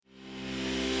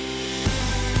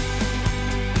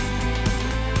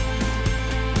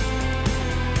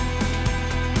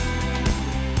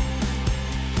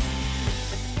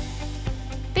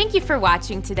Thank you for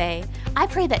watching today. I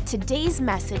pray that today's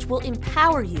message will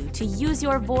empower you to use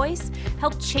your voice,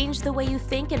 help change the way you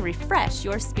think, and refresh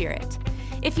your spirit.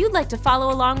 If you'd like to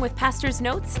follow along with Pastor's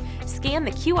notes, scan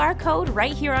the QR code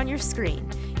right here on your screen.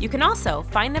 You can also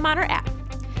find them on our app.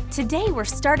 Today we're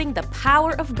starting The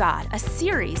Power of God, a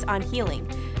series on healing.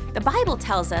 The Bible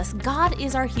tells us God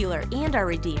is our healer and our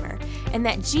redeemer, and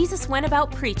that Jesus went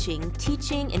about preaching,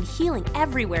 teaching, and healing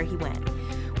everywhere he went.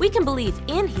 We can believe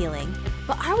in healing,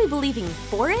 but are we believing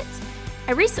for it?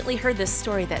 I recently heard this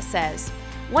story that says,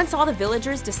 once all the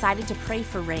villagers decided to pray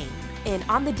for rain, and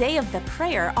on the day of the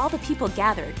prayer, all the people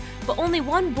gathered, but only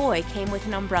one boy came with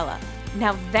an umbrella.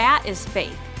 Now that is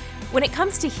faith. When it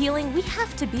comes to healing, we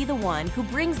have to be the one who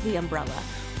brings the umbrella,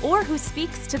 or who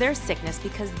speaks to their sickness,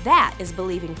 because that is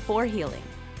believing for healing.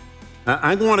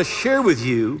 I want to share with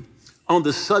you on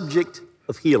the subject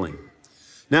of healing.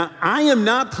 Now, I am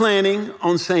not planning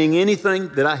on saying anything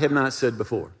that I have not said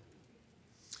before.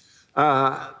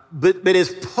 But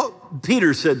as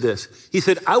Peter said this, he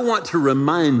said, I want to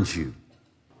remind you.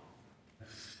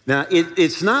 Now,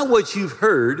 it's not what you've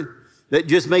heard that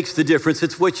just makes the difference.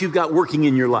 It's what you've got working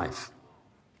in your life.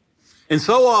 And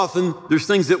so often, there's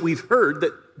things that we've heard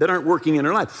that aren't working in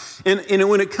our life. And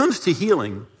when it comes to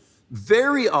healing,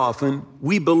 very often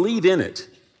we believe in it,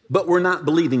 but we're not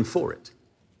believing for it.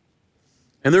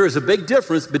 And there is a big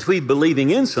difference between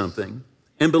believing in something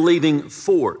and believing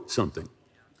for something.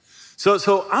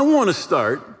 So I want to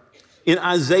start in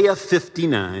Isaiah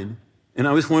 59, and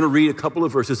I just want to read a couple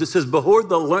of verses. It says, behold,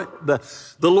 the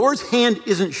Lord's hand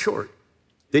isn't short,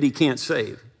 that he can't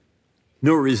save,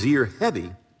 nor his ear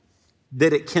heavy,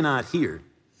 that it cannot hear.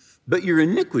 But your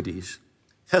iniquities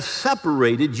have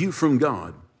separated you from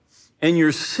God, and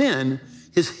your sin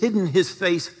has hidden his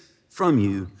face from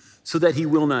you so that he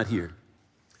will not hear.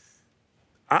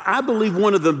 I believe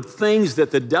one of the things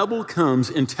that the devil comes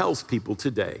and tells people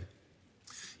today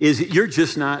is that you're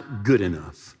just not good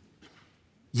enough.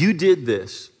 You did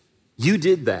this, you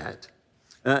did that.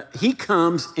 He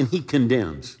comes and he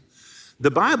condemns. The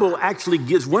Bible actually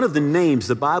gives, one of the names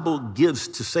the Bible gives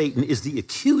to Satan is the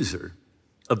accuser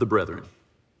of the brethren.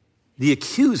 The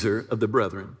accuser of the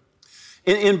brethren.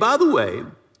 And by the way,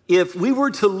 if we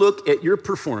were to look at your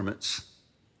performance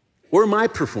or my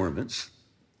performance,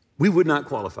 we would not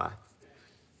qualify.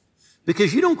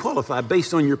 Because you don't qualify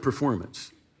based on your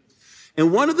performance.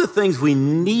 And one of the things we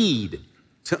need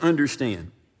to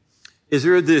understand is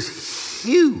there is this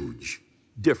huge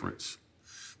difference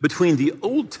between the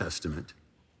Old Testament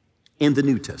and the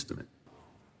New Testament.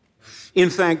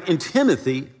 In fact, in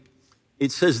Timothy,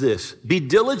 it says this, be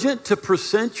diligent to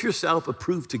present yourself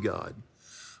approved to God,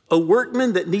 a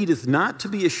workman that needeth not to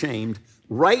be ashamed,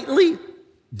 rightly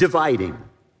dividing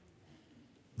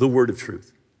the word of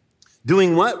truth.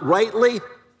 Doing what? Rightly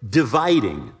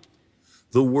dividing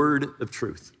the word of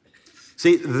truth.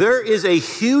 See, there is a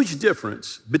huge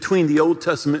difference between the Old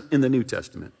Testament and the New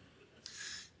Testament.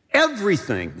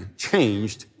 Everything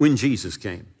changed when Jesus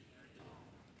came.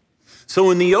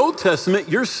 So in the Old Testament,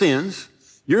 your sins,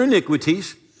 your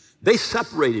iniquities, they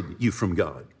separated you from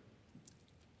God.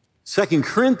 2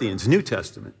 Corinthians, New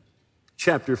Testament,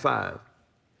 chapter 5.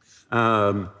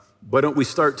 Why don't we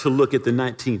start to look at the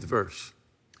 19th verse?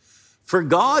 For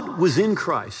God was in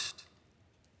Christ,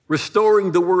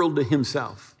 restoring the world to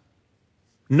himself,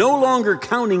 no longer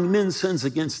counting men's sins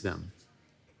against them,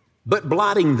 but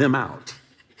blotting them out.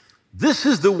 This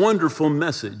is the wonderful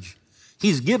message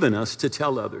he's given us to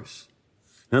tell others.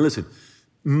 Now listen,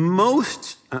 many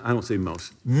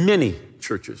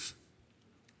churches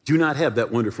do not have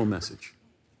that wonderful message.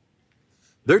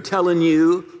 They're telling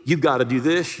you, you've got to do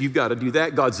this, you've got to do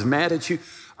that, God's mad at you.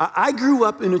 I grew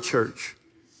up in a church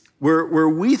where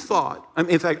we thought,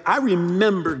 in fact, I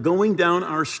remember going down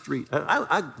our street.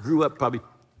 I grew up probably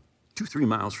 2-3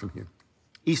 miles from here,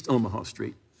 East Omaha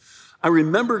Street. I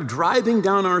remember driving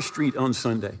down our street on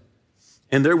Sunday,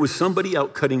 and there was somebody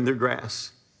out cutting their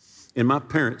grass. And my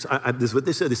parents, this is what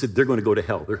they said. They said, they're going to go to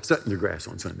hell. They're cutting their grass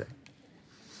on Sunday.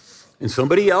 And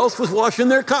somebody else was washing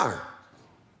their car.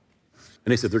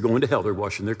 And they said, they're going to hell. They're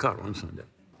washing their car on Sunday.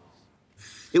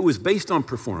 It was based on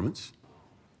performance.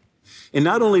 And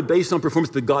not only based on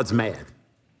performance, but God's mad.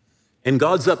 And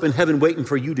God's up in heaven waiting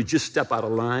for you to just step out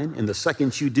of line. And the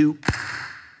second you do,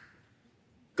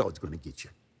 God's going to get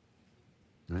you.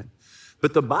 Right?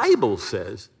 But the Bible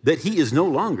says that he is no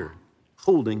longer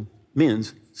holding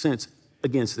men's sins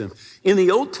against them. In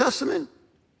the Old Testament,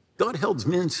 God held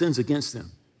men's sins against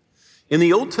them. In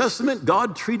the Old Testament,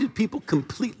 God treated people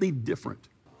completely different.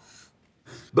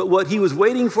 But what he was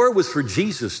waiting for was for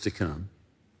Jesus to come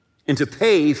and to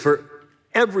pay for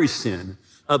every sin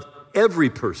of every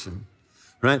person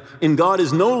right? And God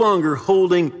is no longer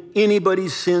holding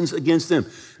anybody's sins against them.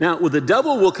 Now, well, the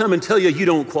devil will come and tell you you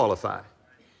don't qualify.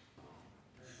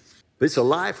 But it's a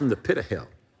lie from the pit of hell.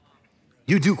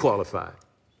 You do qualify.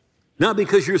 Not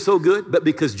because you're so good, but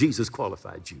because Jesus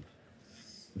qualified you.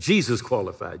 Jesus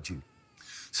qualified you.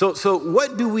 So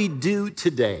what do we do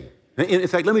today? In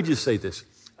fact, let me just say this.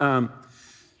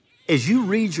 As you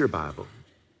read your Bible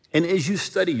and as you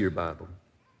study your Bible,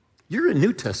 you're a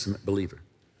New Testament believer.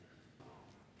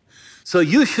 So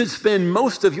you should spend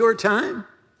most of your time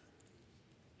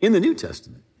in the New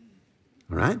Testament,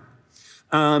 all right?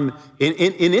 And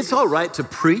it's all right to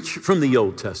preach from the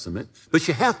Old Testament, but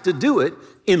you have to do it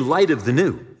in light of the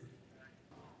New.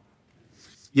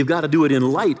 You've got to do it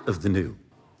in light of the New.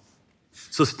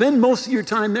 So spend most of your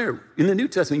time there in the New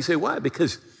Testament. You say, why?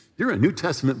 Because you're a New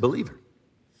Testament believer.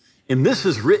 And this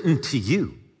is written to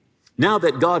you now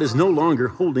that God is no longer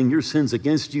holding your sins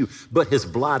against you, but has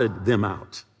blotted them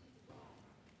out.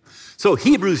 So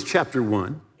Hebrews chapter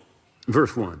 1,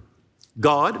 verse 1,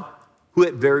 God, who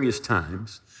at various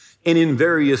times and in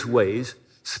various ways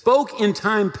spoke in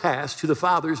time past to the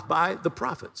fathers by the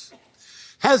prophets,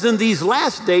 has in these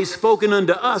last days spoken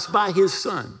unto us by his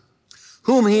Son,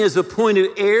 whom he has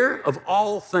appointed heir of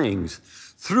all things,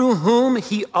 through whom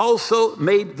he also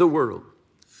made the world,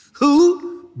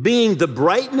 who, being the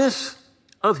brightness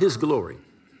of his glory,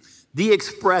 the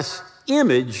express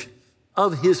image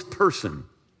of his person,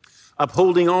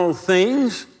 upholding all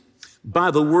things by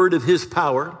the word of his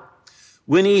power,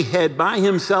 when he had by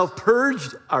himself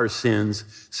purged our sins,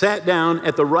 sat down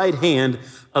at the right hand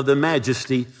of the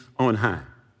majesty on high.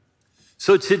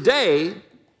 So today,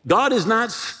 God is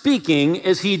not speaking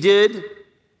as he did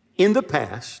in the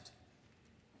past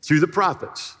through the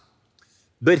prophets,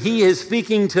 but he is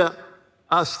speaking to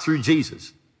us through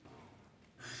Jesus.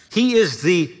 He is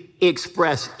the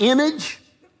express image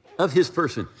of his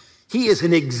person. He is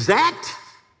an exact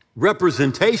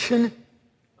representation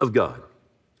of God.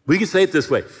 We can say it this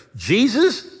way: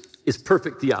 Jesus is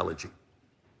perfect theology.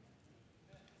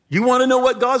 You want to know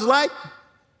what God's like?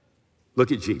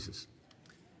 Look at Jesus.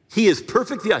 He is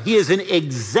perfect theology. He is an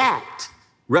exact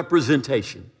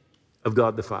representation of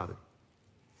God the Father.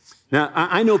 Now,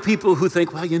 I know people who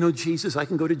think, well, you know, Jesus, I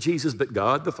can go to Jesus, but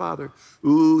God the Father,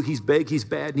 ooh, he's big, he's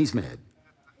bad, and he's mad.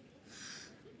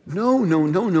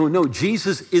 No.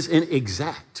 Jesus is an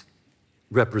exact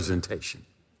representation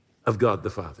of God the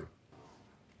Father.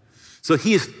 So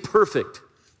he is perfect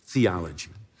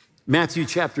theology. Matthew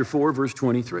chapter 4, verse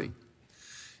 23.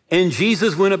 And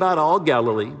Jesus went about all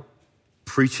Galilee,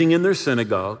 preaching in their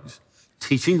synagogues,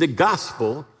 teaching the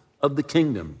gospel of the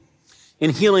kingdom,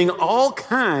 and healing all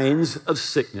kinds of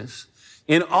sickness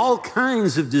and all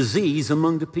kinds of disease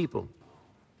among the people.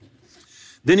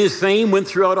 Then his fame went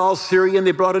throughout all Syria, and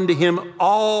they brought unto him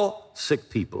all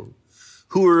sick people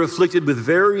who were afflicted with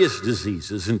various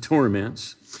diseases and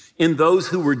torments, and those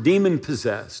who were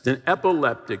demon-possessed, and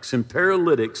epileptics, and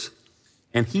paralytics,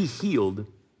 and he healed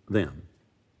them.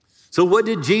 So what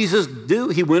did Jesus do?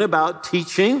 He went about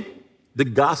teaching the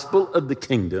gospel of the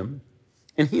kingdom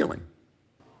and healing.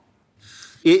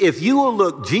 If you will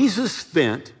look, Jesus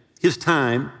spent his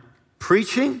time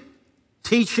preaching,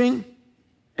 teaching,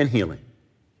 and healing.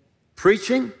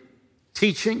 Preaching,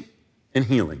 teaching, and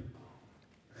healing.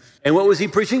 And what was he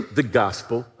preaching? The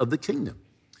gospel of the kingdom.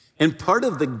 And part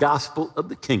of the gospel of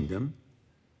the kingdom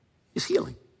is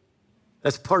healing.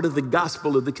 That's part of the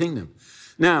gospel of the kingdom.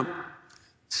 Now,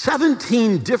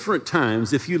 17 different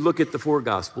times, if you look at the four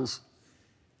gospels,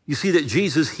 you see that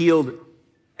Jesus healed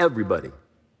everybody,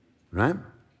 right?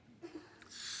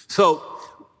 So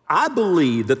I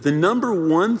believe that the number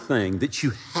one thing that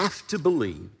you have to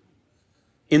believe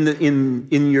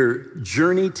in your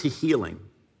journey to healing,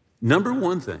 number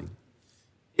one thing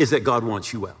is that God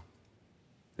wants you well.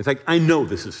 In fact, I know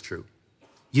this is true.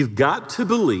 You've got to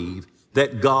believe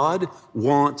that God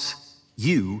wants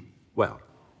you well.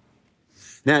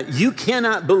 Now, you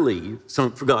cannot believe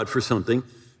for God for something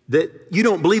that you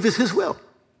don't believe is his will.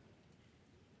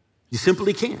 You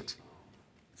simply can't.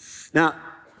 Now,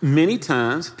 many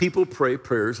times people pray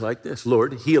prayers like this: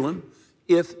 Lord, heal him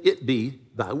if it be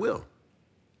thy will.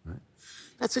 Right?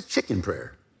 That's a chicken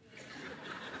prayer.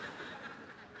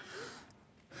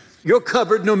 You're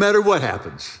covered no matter what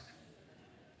happens,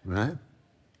 right?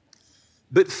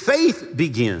 But faith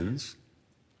begins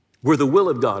where the will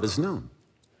of God is known.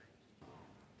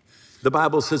 The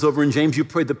Bible says over in James, you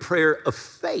pray the prayer of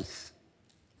faith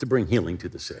to bring healing to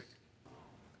the sick.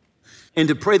 And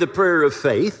to pray the prayer of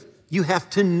faith, you have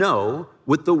to know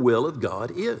what the will of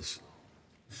God is.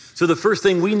 So the first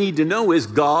thing we need to know is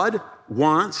God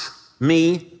wants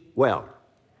me well.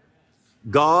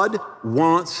 God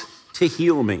wants to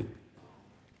heal me.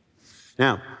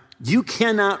 Now, you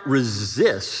cannot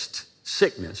resist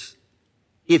sickness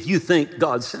if you think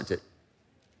God sent it.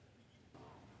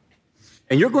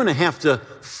 And you're going to have to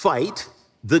fight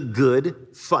the good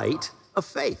fight of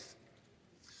faith.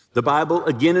 The Bible,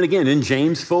 again and again, in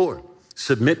James 4,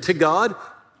 submit to God,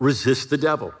 resist the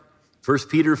devil. 1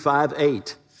 Peter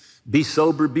 5:8, be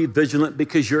sober, be vigilant,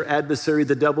 because your adversary,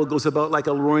 the devil, goes about like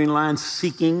a roaring lion,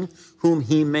 seeking whom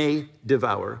he may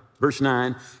devour. Verse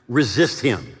 9, resist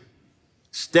him,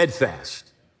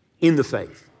 steadfast in the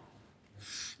faith.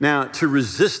 Now, to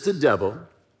resist the devil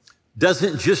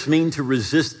doesn't just mean to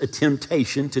resist a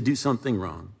temptation to do something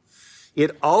wrong.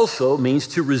 It also means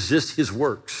to resist his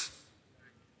works.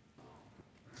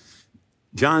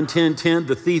 John 10:10,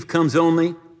 the thief comes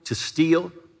only to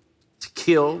steal, to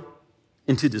kill,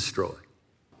 and to destroy.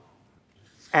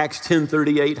 Acts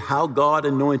 10:38, how God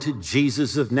anointed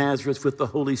Jesus of Nazareth with the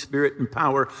Holy Spirit and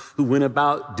power, who went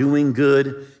about doing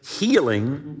good,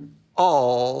 healing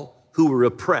all who were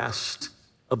oppressed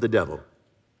of the devil.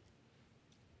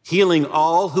 Healing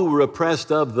all who were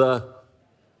oppressed of the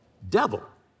devil.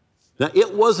 Now,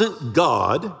 it wasn't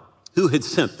God who had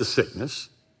sent the sickness.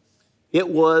 It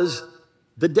was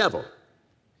the devil.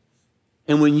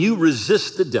 And when you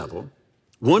resist the devil,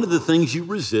 one of the things you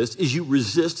resist is you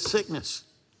resist sickness.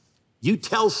 You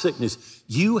tell sickness,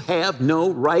 you have no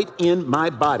right in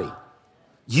my body.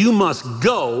 You must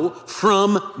go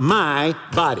from my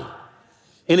body.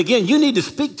 And again, you need to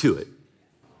speak to it.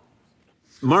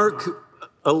 Mark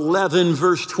 11,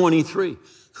 verse 23,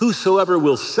 whosoever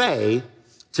will say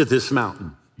to this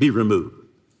mountain, be removed.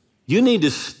 You need to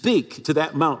speak to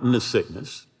that mountain of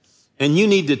sickness, and you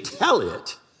need to tell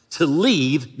it to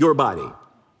leave your body.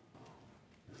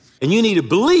 And you need to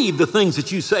believe the things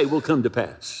that you say will come to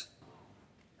pass.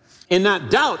 And not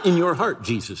doubt in your heart,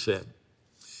 Jesus said.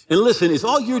 And listen, if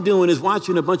all you're doing is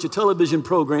watching a bunch of television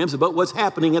programs about what's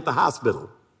happening at the hospital,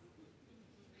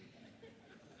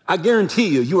 I guarantee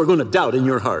you are going to doubt in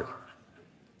your heart.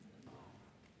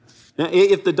 Now,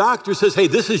 if the doctor says, hey,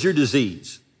 this is your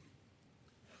disease,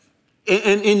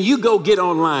 and you go get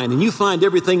online and you find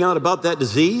everything out about that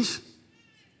disease,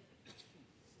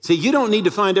 see, you don't need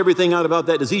to find everything out about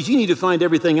that disease. You need to find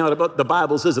everything out about the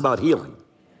Bible says about healing.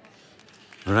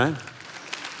 All right?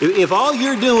 If all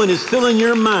you're doing is filling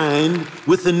your mind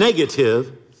with the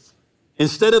negative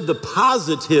instead of the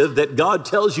positive that God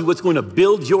tells you what's going to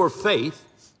build your faith,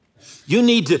 you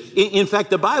need to, in fact,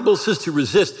 the Bible says to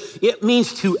resist. It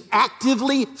means to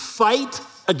actively fight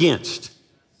against.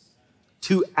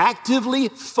 To actively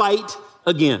fight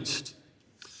against.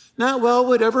 Now, well,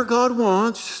 whatever God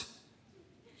wants.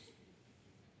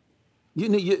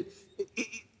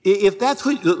 If that's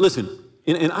what, listen,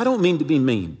 and I don't mean to be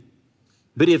mean,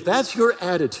 but if that's your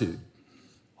attitude,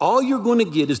 all you're going to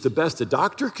get is the best a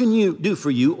doctor can do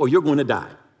for you, or you're going to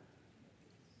die.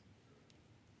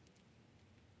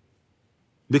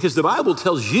 Because the Bible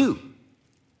tells you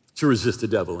to resist the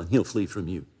devil and he'll flee from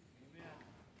you.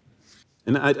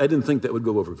 And I didn't think that would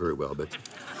go over very well, but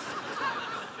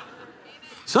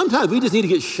sometimes we just need to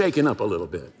get shaken up a little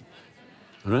bit,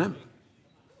 all right?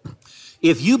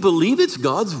 If you believe it's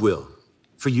God's will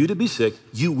for you to be sick,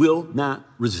 you will not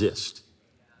resist.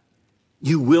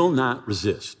 You will not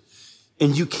resist.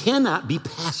 And you cannot be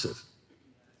passive,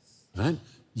 right?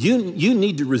 You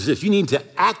need to resist. You need to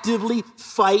actively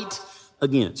fight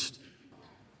against.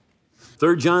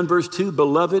 3 John verse 2,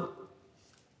 beloved,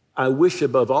 I wish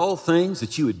above all things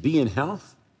that you would be in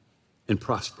health and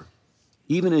prosper,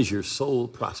 even as your soul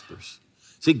prospers.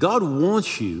 See, God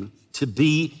wants you to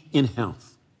be in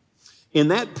health. In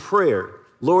that prayer,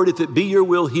 Lord, if it be your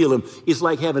will, heal him, it's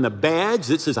like having a badge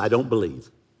that says, I don't believe.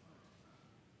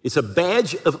 It's a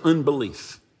badge of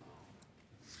unbelief.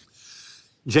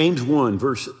 James 1,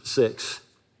 verse 6,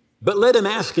 but let him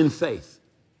ask in faith,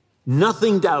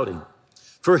 nothing doubting.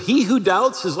 For he who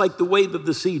doubts is like the wave of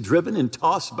the sea, driven and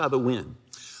tossed by the wind.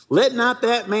 Let not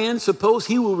that man suppose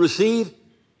he will receive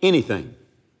anything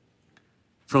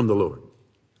from the Lord.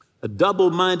 A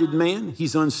double-minded man,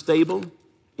 he's unstable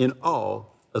in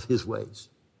all of his ways.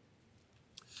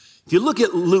 If you look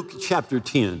at Luke chapter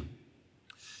 10,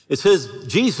 it says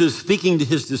Jesus speaking to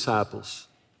his disciples,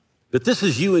 but this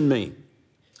is you and me.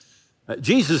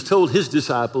 Jesus told his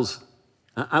disciples,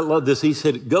 I love this. He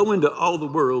said, go into all the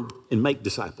world and make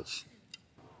disciples.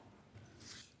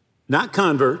 Not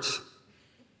converts,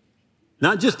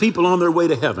 not just people on their way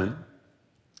to heaven,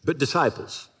 but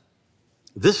disciples.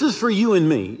 This is for you and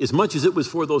me as much as it was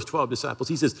for those 12 disciples.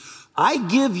 He says, I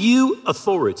give you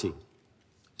authority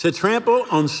to trample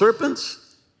on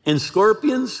serpents and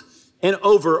scorpions and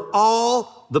over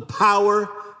all the power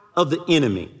of the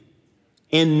enemy.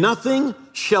 And nothing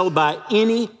shall by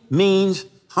any means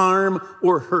harm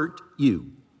or hurt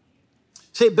you.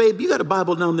 Say, babe, you got a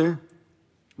Bible down there?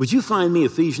 Would you find me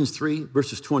Ephesians 3,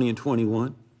 verses 20 and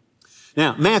 21?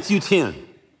 Now, Matthew 10,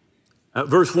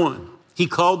 verse 1. He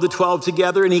called the 12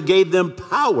 together and he gave them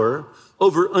power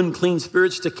over unclean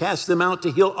spirits to cast them out,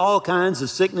 to heal all kinds of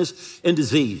sickness and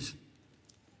disease.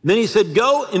 And then he said,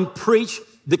 go and preach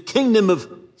the kingdom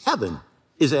of heaven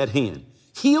is at hand.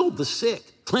 Heal the sick,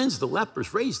 cleanse the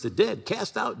lepers, raise the dead,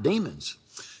 cast out demons.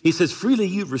 He says, freely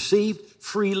you've received,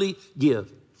 freely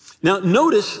give. Now,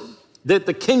 notice that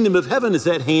the kingdom of heaven is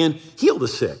at hand. Heal the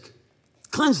sick,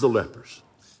 cleanse the lepers.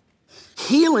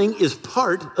 Healing is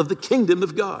part of the kingdom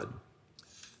of God.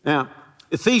 Now,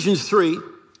 Ephesians 3,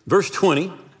 verse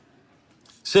 20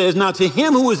 says, now to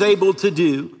him who is able to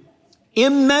do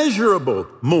immeasurable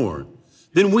more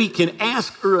than we can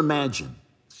ask or imagine.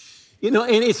 You know,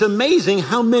 and it's amazing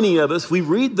how many of us, we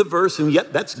read the verse and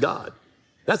yet that's God.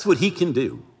 That's what he can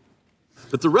do.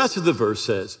 But the rest of the verse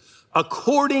says,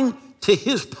 according to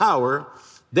his power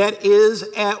that is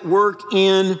at work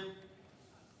in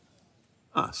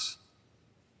us.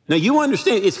 Now you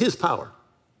understand it's his power.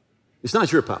 It's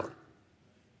not your power.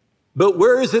 But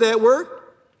where is it at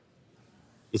work?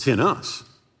 It's in us.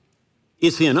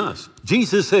 It's in us.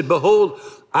 Jesus said, behold,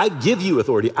 I give you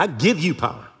authority. I give you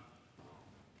power.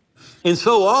 And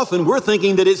so often we're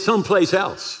thinking that it's someplace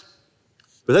else.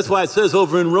 But that's why it says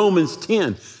over in Romans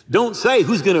 10, don't say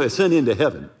who's going to ascend into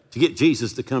heaven to get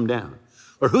Jesus to come down,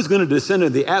 or who's going to descend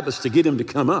into the abyss to get him to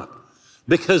come up,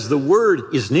 because the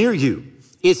word is near you.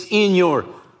 It's in your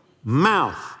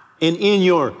mouth and in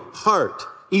your heart,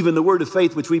 even the word of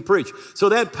faith which we preach. So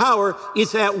that power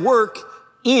is at work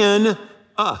in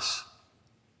us.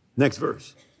 Next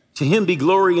verse. To him be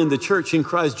glory in the church in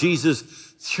Christ Jesus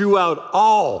throughout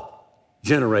all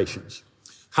generations.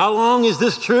 How long is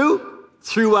this true?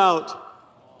 Throughout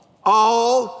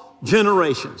all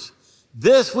generations.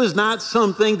 This was not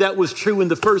something that was true in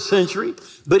the first century,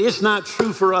 but it's not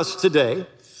true for us today.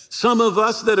 Some of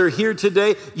us that are here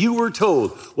today, you were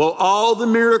told, well, all the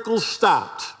miracles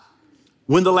stopped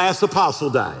when the last apostle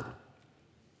died,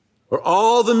 or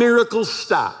all the miracles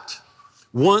stopped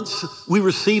once we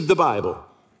received the Bible.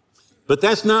 But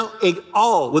that's not at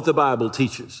all what the Bible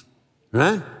teaches,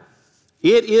 right?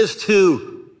 It is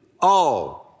to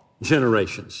all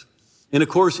generations. And of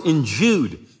course, in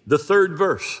Jude, the 3rd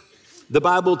verse, the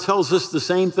Bible tells us the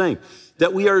same thing,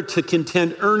 that we are to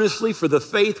contend earnestly for the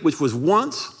faith which was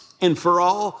once and for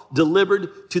all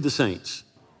delivered to the saints.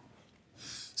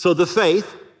 So the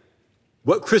faith,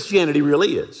 what Christianity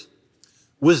really is,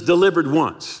 was delivered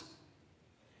once.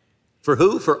 For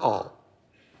who? For all.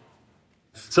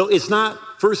 So it's not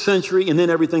first century and then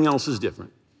everything else is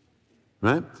different,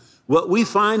 right? What we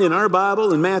find in our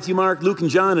Bible in Matthew, Mark, Luke, and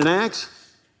John, and Acts,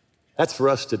 that's for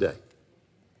us today.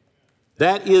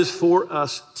 That is for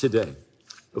us today.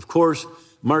 Of course,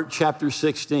 Mark chapter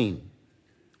 16,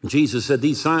 Jesus said,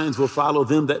 these signs will follow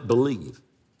them that believe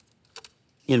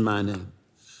in my name.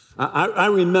 I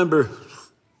remember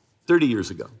 30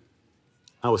 years ago,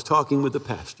 I was talking with a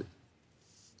pastor,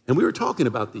 and we were talking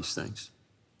about these things.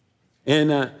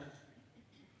 And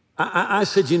I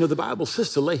said, you know, the Bible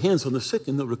says to lay hands on the sick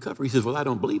and they'll recover. He says, well, I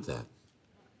don't believe that.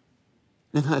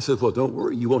 And I said, well, don't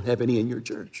worry, you won't have any in your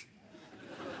church.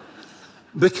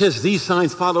 Because these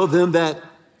signs follow them that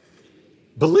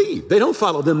believe. They don't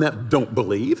follow them that don't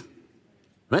believe,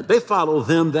 right? They follow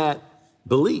them that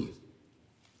believe.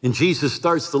 And Jesus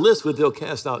starts the list with they'll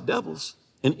cast out devils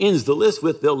and ends the list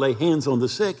with they'll lay hands on the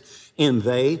sick and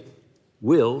they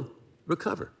will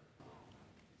recover.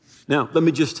 Now, let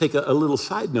me just take a little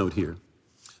side note here.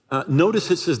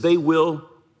 Notice it says they will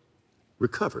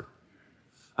recover.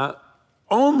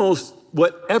 Almost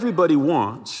what everybody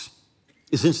wants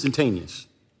is instantaneous.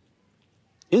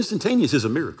 Instantaneous is a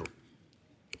miracle.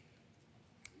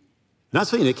 Not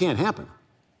saying it can't happen,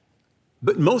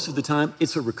 but most of the time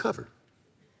it's a recover.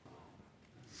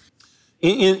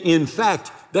 In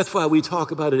fact, that's why we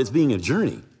talk about it as being a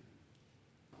journey.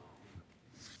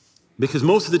 Because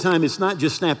most of the time it's not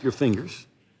just snap your fingers.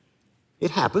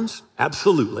 It happens,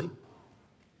 absolutely.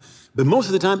 But most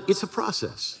of the time it's a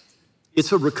process.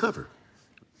 It's a recover.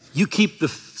 You keep the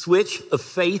switch of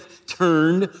faith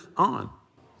turned on.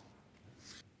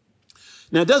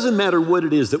 Now, it doesn't matter what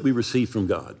it is that we receive from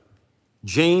God.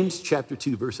 James chapter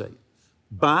 2, verse 8.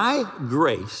 By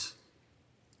grace,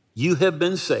 you have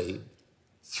been saved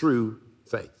through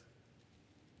faith.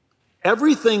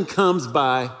 Everything comes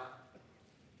by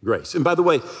grace. And by the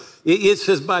way, it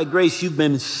says by grace you've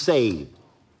been saved.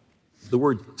 The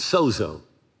word sozo,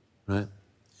 right?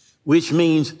 Which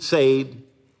means saved,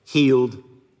 healed,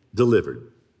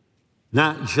 delivered.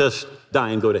 Not just die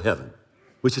and go to heaven,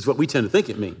 which is what we tend to think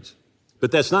it means.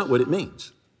 But that's not what it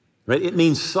means, right? It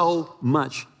means so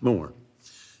much more.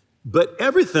 But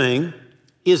everything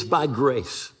is by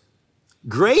grace.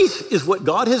 Grace is what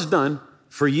God has done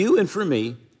for you and for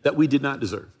me that we did not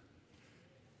deserve.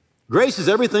 Grace is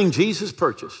everything Jesus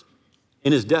purchased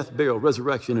in his death, burial,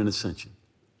 resurrection, and ascension.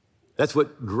 That's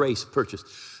what grace purchased.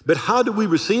 But how do we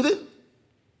receive it?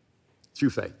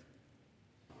 Through faith.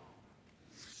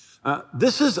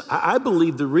 This is, I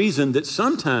believe, the reason that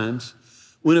sometimes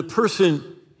when a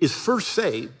person is first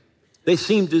saved, they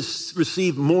seem to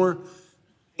receive more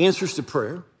answers to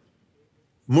prayer,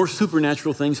 more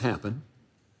supernatural things happen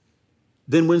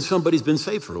than when somebody's been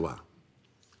saved for a while.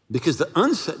 Because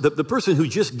the person who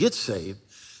just gets saved,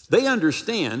 they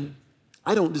understand,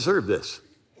 I don't deserve this.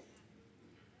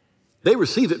 They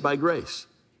receive it by grace.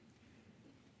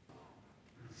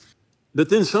 But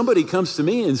then somebody comes to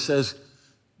me and says,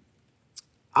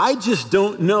 I just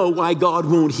don't know why God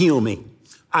won't heal me.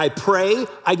 I pray,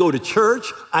 I go to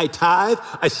church, I tithe,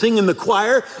 I sing in the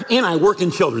choir, and I work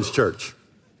in children's church.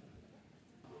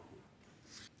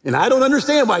 And I don't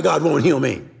understand why God won't heal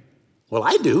me. Well,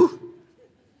 I do.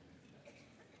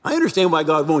 I understand why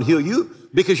God won't heal you,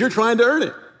 because you're trying to earn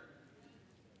it.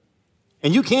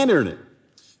 And you can't earn it.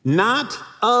 Not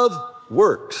of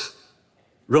works,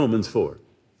 Romans 4.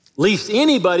 Least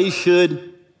anybody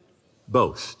should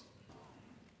boast.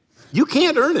 You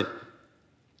can't earn it,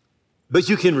 but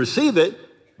you can receive it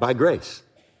by grace.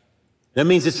 That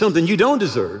means it's something you don't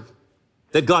deserve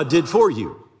that God did for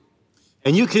you.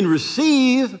 And you can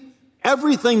receive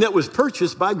everything that was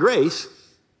purchased by grace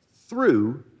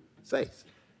through faith.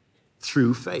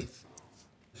 Through faith.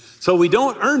 So we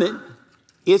don't earn it,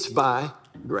 it's by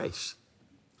grace.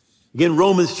 Again,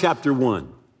 Romans chapter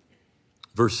 1,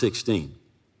 verse 16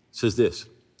 says this,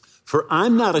 for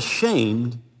I'm not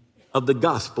ashamed of the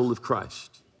gospel of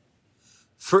Christ,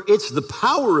 for it's the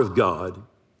power of God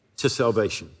to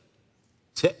salvation,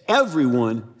 to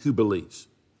everyone who believes,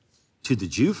 to the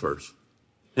Jew first,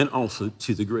 and also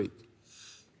to the Greek.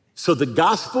 So the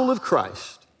gospel of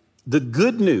Christ, the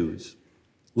good news,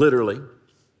 literally,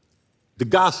 the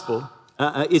gospel,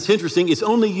 it's interesting, it's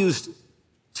only used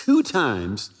 2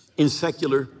 times in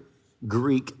secular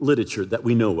Greek literature that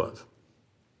we know of,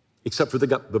 except for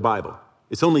the Bible.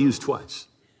 It's only used twice.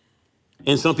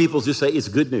 And some people just say it's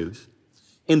good news.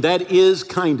 And that is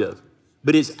kind of,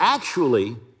 but it's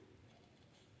actually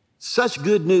such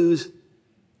good news,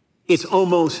 it's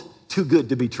almost too good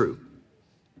to be true.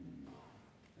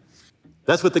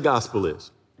 That's what the gospel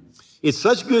is. It's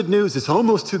such good news, it's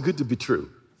almost too good to be true.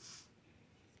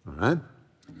 All right?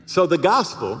 So the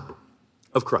gospel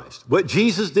of Christ, what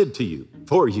Jesus did to you,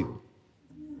 for you,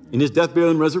 in his death,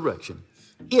 burial, and resurrection,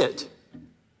 it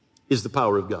is the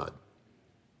power of God.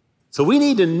 So we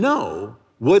need to know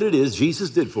what it is Jesus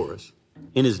did for us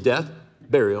in his death,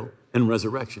 burial, and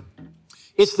resurrection.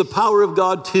 It's the power of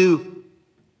God to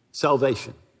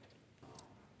salvation.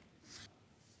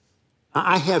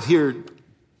 I have here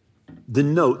the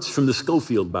notes from the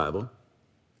Schofield Bible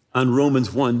on Romans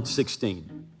 1:16.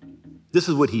 This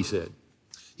is what he said.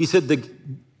 He said,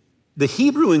 the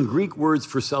Hebrew and Greek words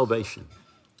for salvation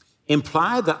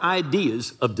imply the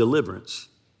ideas of deliverance,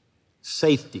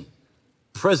 safety,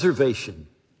 preservation,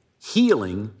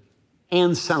 healing,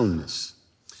 and soundness.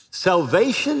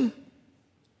 Salvation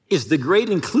is the great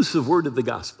inclusive word of the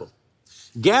gospel,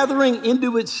 gathering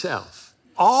into itself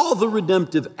all the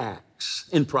redemptive acts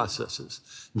and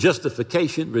processes: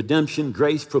 justification, redemption,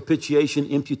 grace, propitiation,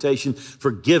 imputation,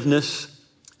 forgiveness,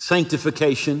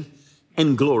 sanctification,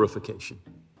 and glorification.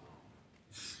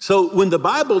 So when the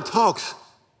Bible talks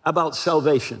about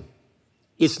salvation,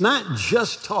 it's not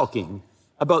just talking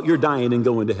about your dying and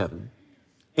going to heaven.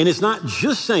 And it's not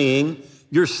just saying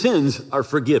your sins are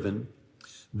forgiven,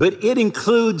 but it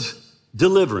includes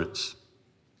deliverance,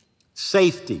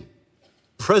 safety,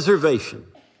 preservation,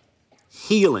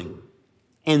 healing,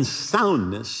 and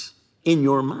soundness in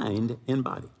your mind and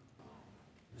body.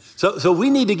 So we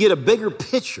need to get a bigger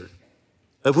picture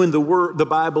of when the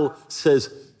Bible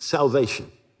says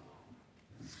salvation.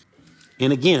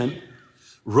 And again,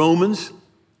 Romans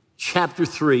chapter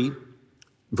 3,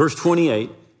 verse 28,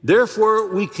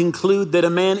 therefore we conclude that a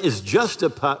man is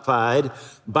justified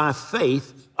by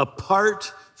faith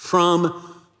apart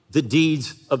from the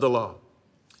deeds of the law.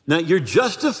 Now, you're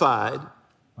justified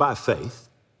by faith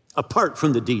apart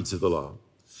from the deeds of the law.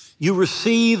 You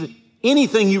receive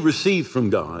anything you receive from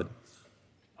God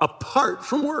apart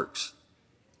from works.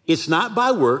 It's not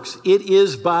by works, it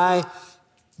is by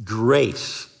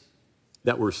grace.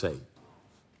 that we're saved.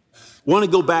 Want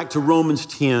to go back to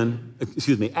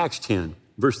Acts 10,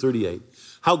 verse 38.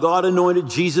 How God anointed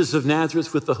Jesus of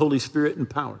Nazareth with the Holy Spirit and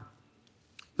power,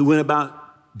 who went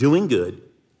about doing good,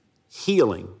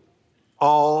 healing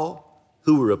all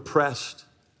who were oppressed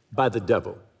by the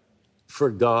devil,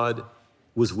 for God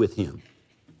was with him.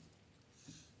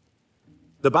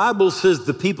 The Bible says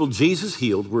the people Jesus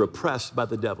healed were oppressed by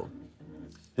the devil.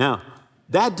 Now,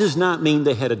 that does not mean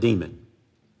they had a demon.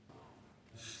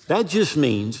 That just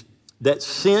means that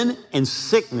sin and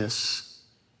sickness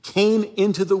came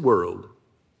into the world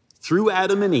through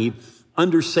Adam and Eve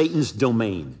under Satan's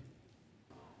domain.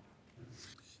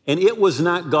 And it was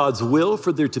not God's will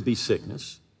for there to be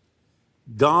sickness.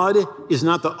 God is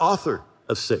not the author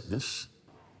of sickness,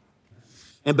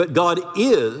 but God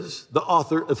is the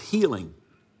author of healing.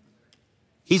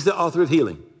 He's the author of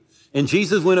healing. And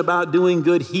Jesus went about doing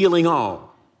good, healing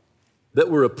all that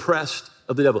were oppressed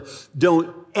of the devil.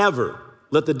 Don't ever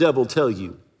let the devil tell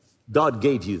you, God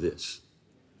gave you this.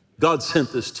 God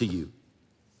sent this to you.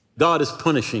 God is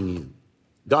punishing you.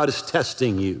 God is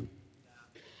testing you.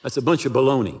 That's a bunch of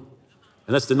baloney.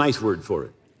 And that's the nice word for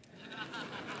it.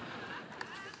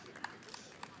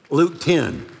 Luke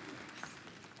 10,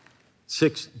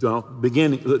 Luke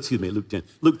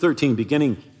 13,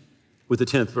 beginning with the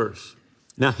 10th verse.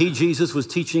 Now he, Jesus, was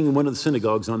teaching in one of the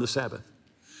synagogues on the Sabbath.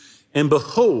 And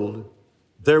behold,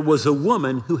 there was a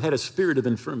woman who had a spirit of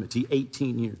infirmity,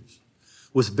 18 years,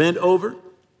 was bent over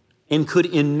and could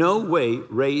in no way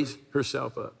raise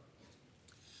herself up.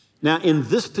 Now, in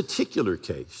this particular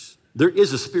case, there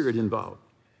is a spirit involved.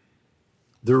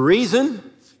 The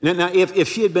reason, now if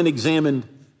she had been examined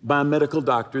by a medical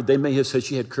doctor, they may have said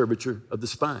she had curvature of the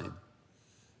spine.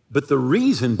 But the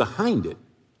reason behind it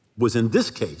was, in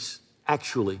this case,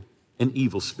 actually an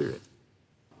evil spirit.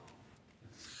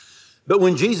 But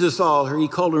when Jesus saw her, he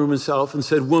called her to himself and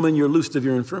said, "Woman, you're loosed of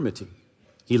your infirmity."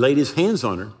 He laid his hands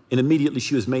on her, and immediately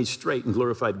she was made straight and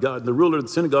glorified God. And the ruler of the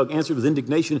synagogue answered with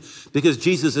indignation because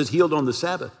Jesus had healed on the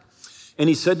Sabbath. And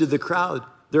he said to the crowd,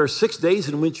 "There are 6 days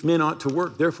in which men ought to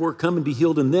work. Therefore, come and be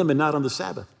healed in them and not on the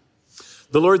Sabbath."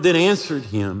 The Lord then answered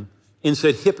him and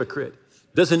said, "Hypocrite,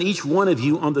 doesn't each one of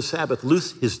you on the Sabbath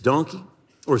loose his donkey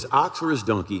or his ox or his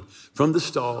donkey from the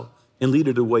stall and lead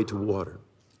it away to water?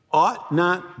 Ought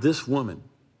not this woman,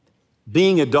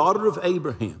 being a daughter of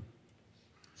Abraham,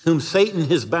 whom Satan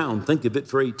has bound, think of it,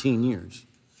 for 18 years,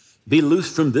 be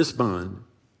loosed from this bond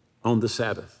on the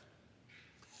Sabbath?"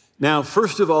 Now,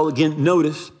 first of all, again,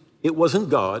 notice it wasn't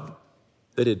God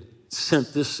that had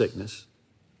sent this sickness.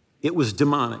 It was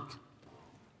demonic.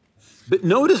 But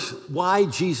notice why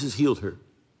Jesus healed her.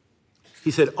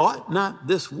 He said, ought not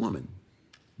this woman,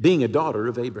 being a daughter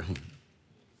of Abraham?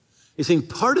 He's saying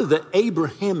part of the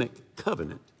Abrahamic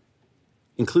covenant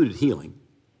included healing.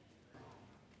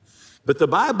 But the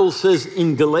Bible says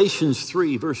in Galatians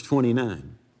 3, verse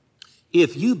 29,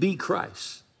 if you be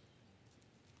Christ,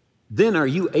 then are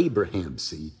you Abraham's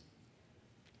seed,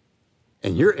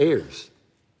 and your heirs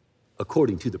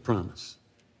according to the promise.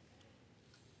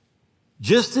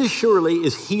 Just as surely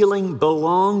as healing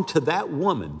belonged to that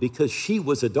woman because she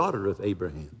was a daughter of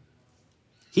Abraham,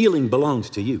 healing belongs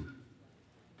to you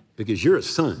because you're a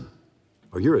son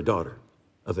or you're a daughter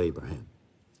of Abraham.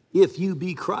 If you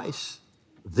be Christ,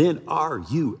 then are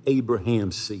you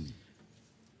Abraham's seed,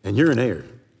 and you're an heir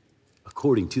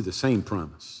according to the same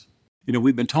promise. You know,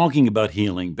 we've been talking about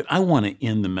healing, but I want to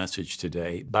end the message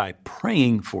today by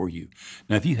praying for you.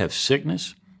 Now, if you have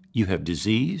sickness, you have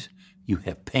disease, you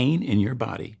have pain in your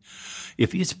body,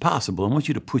 if it's possible, I want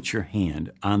you to put your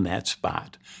hand on that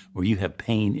spot where you have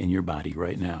pain in your body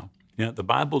right now. Now, the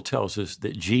Bible tells us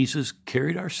that Jesus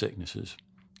carried our sicknesses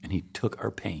and he took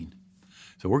our pain.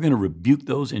 So we're going to rebuke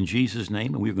those in Jesus'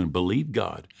 name, and we're going to believe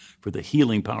God for the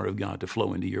healing power of God to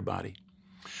flow into your body.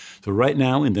 So right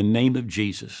now, in the name of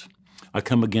Jesus, I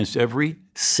come against every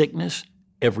sickness,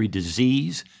 every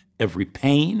disease, every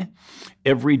pain,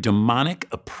 every demonic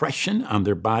oppression on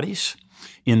their bodies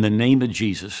in the name of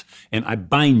Jesus. And I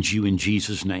bind you in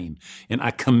Jesus' name. And I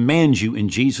command you in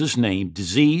Jesus' name,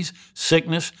 disease,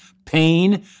 sickness,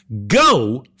 pain,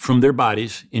 go from their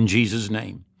bodies in Jesus'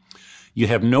 name. You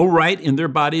have no right in their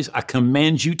bodies. I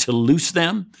command you to loose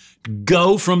them.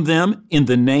 Go from them in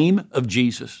the name of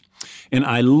Jesus. And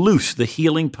I loose the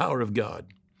healing power of God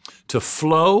to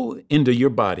flow into your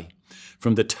body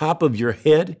from the top of your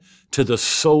head to the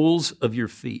soles of your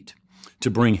feet, to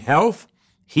bring health,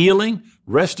 healing,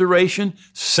 restoration,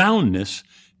 soundness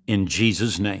in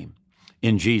Jesus' name.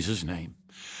 In Jesus' name.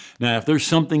 Now, if there's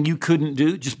something you couldn't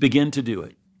do, just begin to do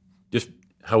it. Just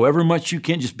however much you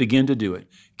can, just begin to do it.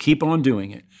 Keep on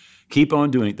doing it. Keep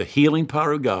on doing it. The healing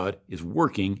power of God is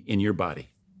working in your body.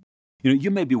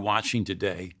 You may be watching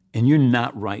today and you're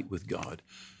not right with God.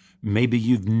 Maybe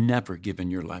you've never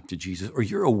given your life to Jesus, or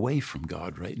you're away from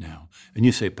God right now. And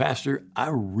you say, Pastor, I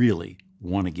really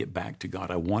want to get back to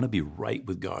God. I want to be right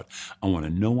with God. I want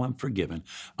to know I'm forgiven.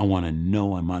 I want to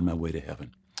know I'm on my way to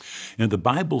heaven. And the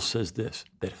Bible says this,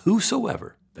 that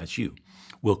whosoever, that's you,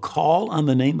 will call on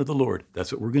the name of the Lord.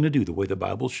 That's what we're going to do, the way the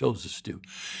Bible shows us to.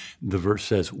 The verse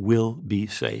says, will be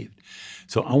saved.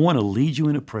 So I want to lead you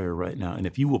in a prayer right now. And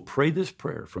if you will pray this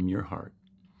prayer from your heart,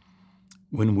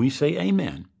 when we say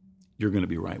amen, you're going to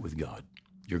be right with God.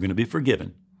 You're going to be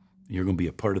forgiven. You're going to be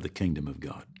a part of the kingdom of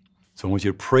God. So I want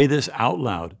you to pray this out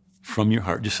loud from your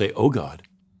heart. Just say, oh God,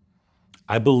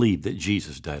 I believe that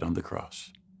Jesus died on the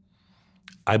cross.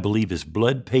 I believe his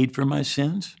blood paid for my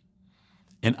sins,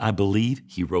 and I believe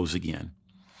he rose again.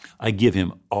 I give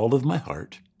him all of my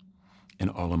heart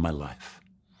and all of my life.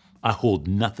 I hold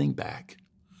nothing back.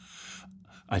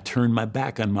 I turn my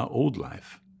back on my old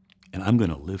life, and I'm going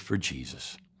to live for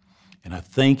Jesus. And I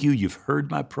thank you, you've heard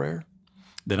my prayer,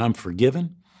 that I'm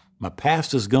forgiven, my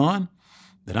past is gone,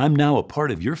 that I'm now a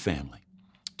part of your family,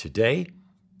 today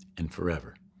and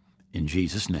forever. In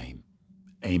Jesus' name,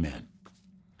 amen.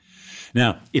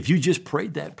 Now, if you just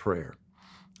prayed that prayer,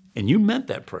 and you meant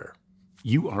that prayer,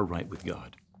 you are right with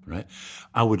God, right?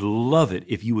 I would love it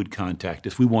if you would contact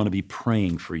us. We want to be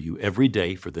praying for you every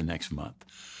day for the next month,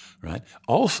 right?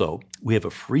 Also, we have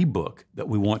a free book that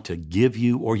we want to give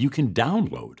you, or you can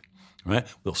download, right?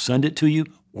 We'll send it to you,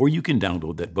 or you can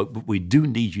download that book, but we do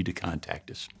need you to contact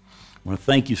us. I want to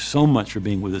thank you so much for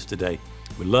being with us today.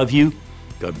 We love you.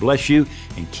 God bless you,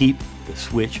 and keep the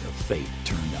switch of faith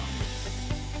turned on.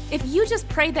 If you just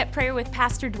prayed that prayer with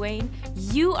Pastor Dwayne,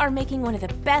 you are making one of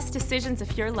the best decisions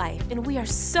of your life, and we are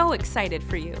so excited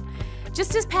for you.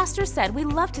 Just as Pastor said, we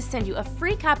love to send you a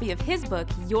free copy of his book,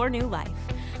 Your New Life.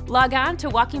 Log on to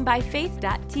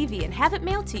walkingbyfaith.tv and have it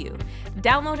mailed to you.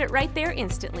 Download it right there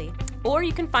instantly, or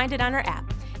you can find it on our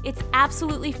app. It's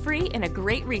absolutely free and a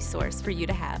great resource for you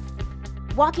to have.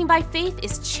 Walking by Faith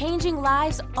is changing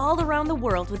lives all around the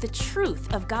world with the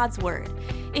truth of God's Word.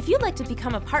 If you'd like to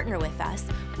become a partner with us,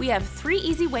 we have 3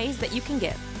 easy ways that you can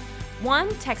give. 1,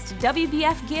 text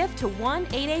WBF Give to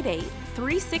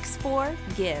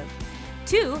 1-888-364-GIVE.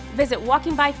 2, visit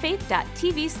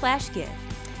walkingbyfaith.tv/give.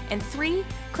 And 3,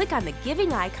 click on the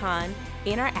giving icon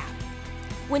in our app.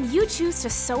 When you choose to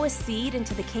sow a seed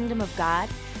into the kingdom of God,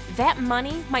 that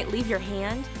money might leave your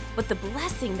hand, but the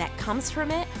blessing that comes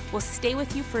from it will stay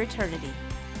with you for eternity.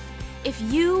 If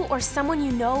you or someone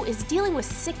you know is dealing with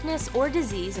sickness or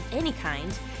disease of any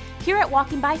kind, here at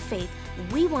Walking by Faith,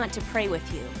 we want to pray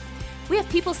with you. We have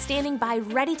people standing by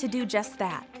ready to do just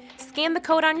that. Scan the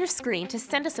code on your screen to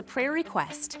send us a prayer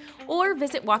request, or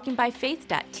visit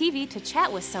walkingbyfaith.tv to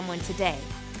chat with someone today.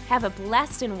 Have a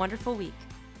blessed and wonderful week.